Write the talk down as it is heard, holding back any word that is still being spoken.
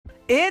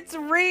It's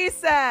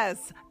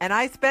recess! And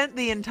I spent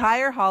the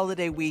entire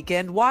holiday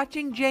weekend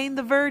watching Jane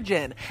the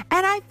Virgin,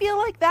 and I feel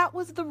like that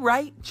was the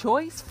right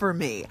choice for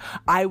me.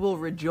 I will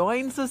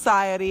rejoin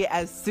society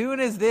as soon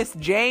as this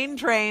Jane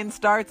train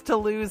starts to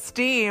lose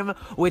steam,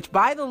 which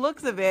by the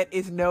looks of it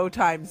is no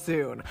time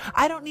soon.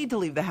 I don't need to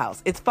leave the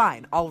house. It's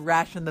fine. I'll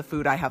ration the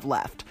food I have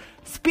left.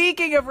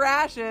 Speaking of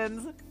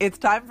rations, it's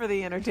time for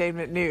the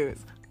entertainment news.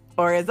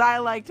 Or as I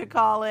like to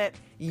call it,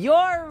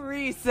 your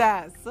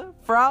recess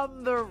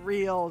from the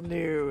real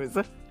news.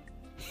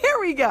 Here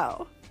we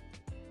go.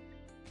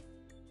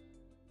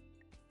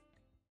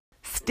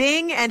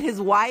 Sting and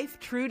his wife,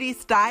 Trudy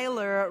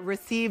Styler,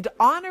 received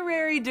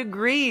honorary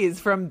degrees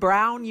from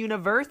Brown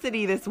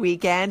University this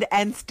weekend,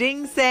 and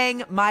Sting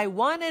sang "My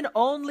One and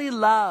Only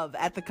Love"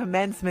 at the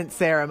commencement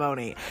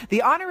ceremony.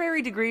 The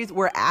honorary degrees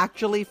were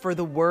actually for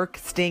the work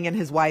Sting and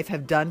his wife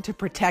have done to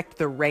protect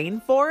the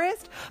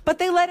rainforest, but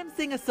they let him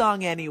sing a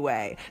song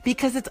anyway,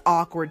 because it's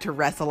awkward to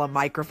wrestle a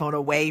microphone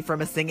away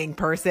from a singing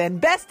person.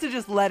 Best to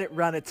just let it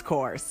run its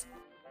course.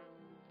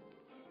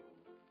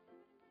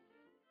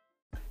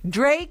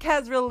 Drake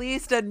has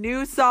released a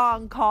new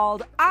song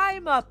called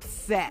 "I'm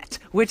Upset,"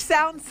 which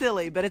sounds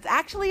silly, but it's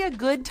actually a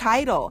good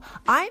title.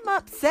 "I'm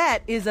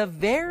upset" is a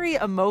very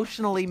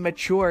emotionally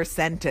mature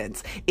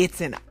sentence. It's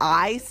an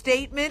I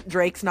statement.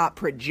 Drake's not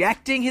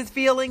projecting his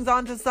feelings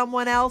onto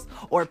someone else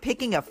or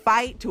picking a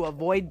fight to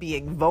avoid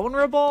being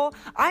vulnerable.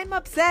 "I'm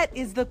upset"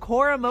 is the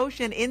core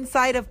emotion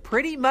inside of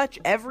pretty much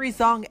every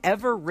song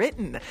ever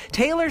written.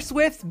 Taylor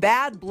Swift's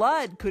 "Bad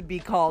Blood" could be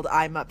called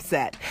 "I'm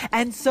Upset,"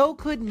 and so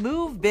could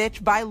 "Move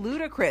Bitch" by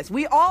Ludacris.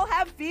 We all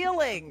have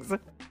feelings.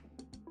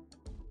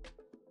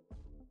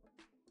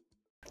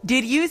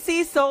 Did you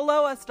see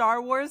Solo: A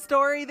Star Wars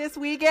Story this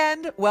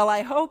weekend? Well,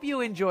 I hope you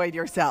enjoyed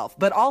yourself,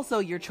 but also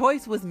your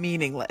choice was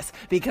meaningless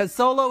because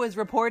Solo is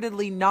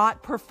reportedly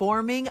not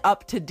performing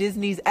up to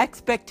Disney's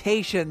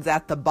expectations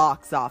at the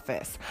box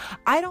office.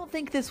 I don't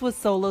think this was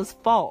Solo's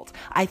fault.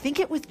 I think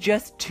it was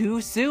just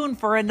too soon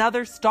for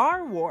another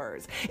Star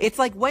Wars. It's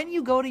like when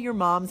you go to your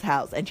mom's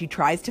house and she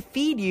tries to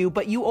feed you,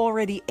 but you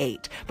already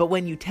ate. But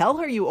when you tell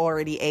her you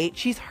already ate,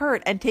 she's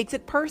hurt and takes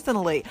it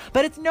personally.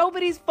 But it's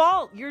nobody's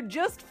fault. You're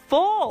just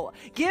full.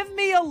 Give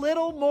me a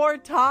little more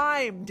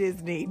time,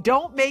 Disney.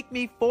 Don't make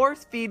me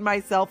force feed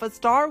myself a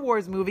Star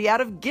Wars movie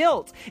out of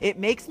guilt. It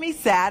makes me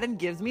sad and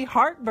gives me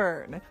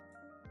heartburn.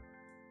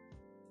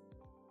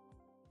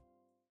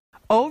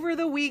 Over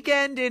the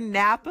weekend in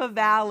Napa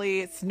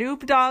Valley,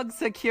 Snoop Dogg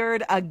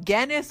secured a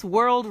Guinness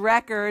World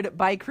Record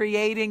by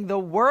creating the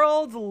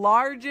world's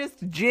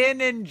largest gin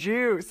and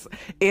juice.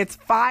 It's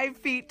 5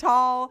 feet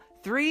tall,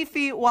 3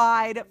 feet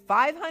wide,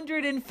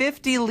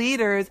 550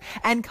 liters,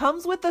 and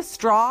comes with a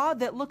straw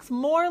that looks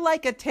more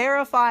like a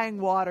terrifying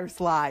water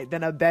slide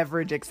than a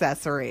beverage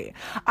accessory.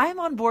 I'm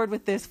on board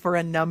with this for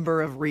a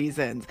number of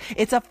reasons.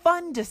 It's a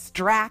fun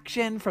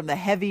distraction from the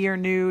heavier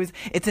news.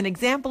 It's an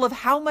example of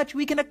how much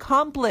we can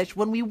accomplish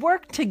when we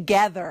work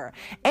together.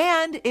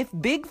 And if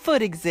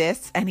Bigfoot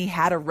exists and he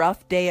had a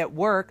rough day at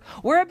work,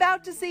 we're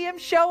about to see him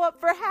show up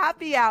for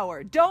happy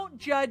hour. Don't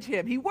judge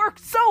him. He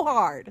worked so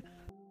hard.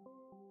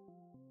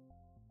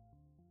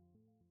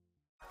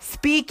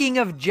 Speaking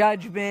of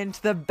judgment,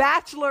 The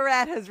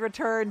Bachelorette has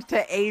returned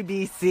to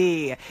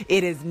ABC.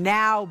 It is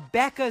now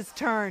Becca's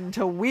turn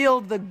to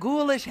wield the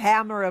ghoulish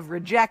hammer of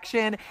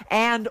rejection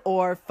and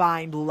or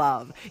find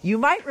love. You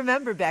might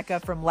remember Becca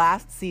from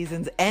last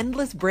season's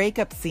endless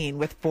breakup scene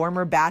with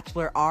former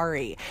Bachelor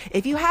Ari.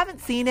 If you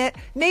haven't seen it,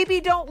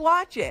 maybe don't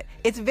watch it.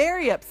 It's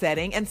very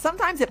upsetting, and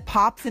sometimes it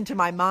pops into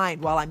my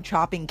mind while I'm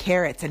chopping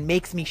carrots and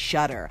makes me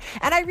shudder.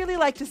 And I really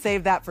like to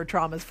save that for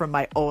traumas from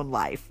my own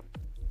life.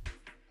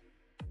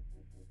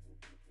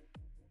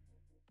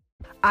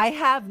 I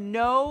have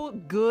no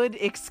good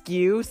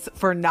excuse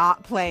for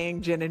not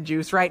playing Gin and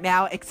Juice right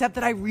now, except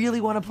that I really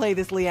want to play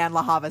this Leanne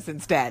La Havas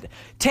instead.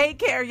 Take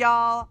care,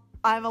 y'all.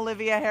 I'm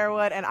Olivia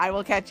Harewood, and I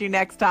will catch you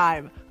next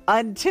time.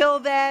 Until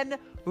then,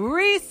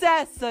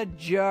 recess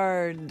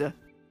adjourned.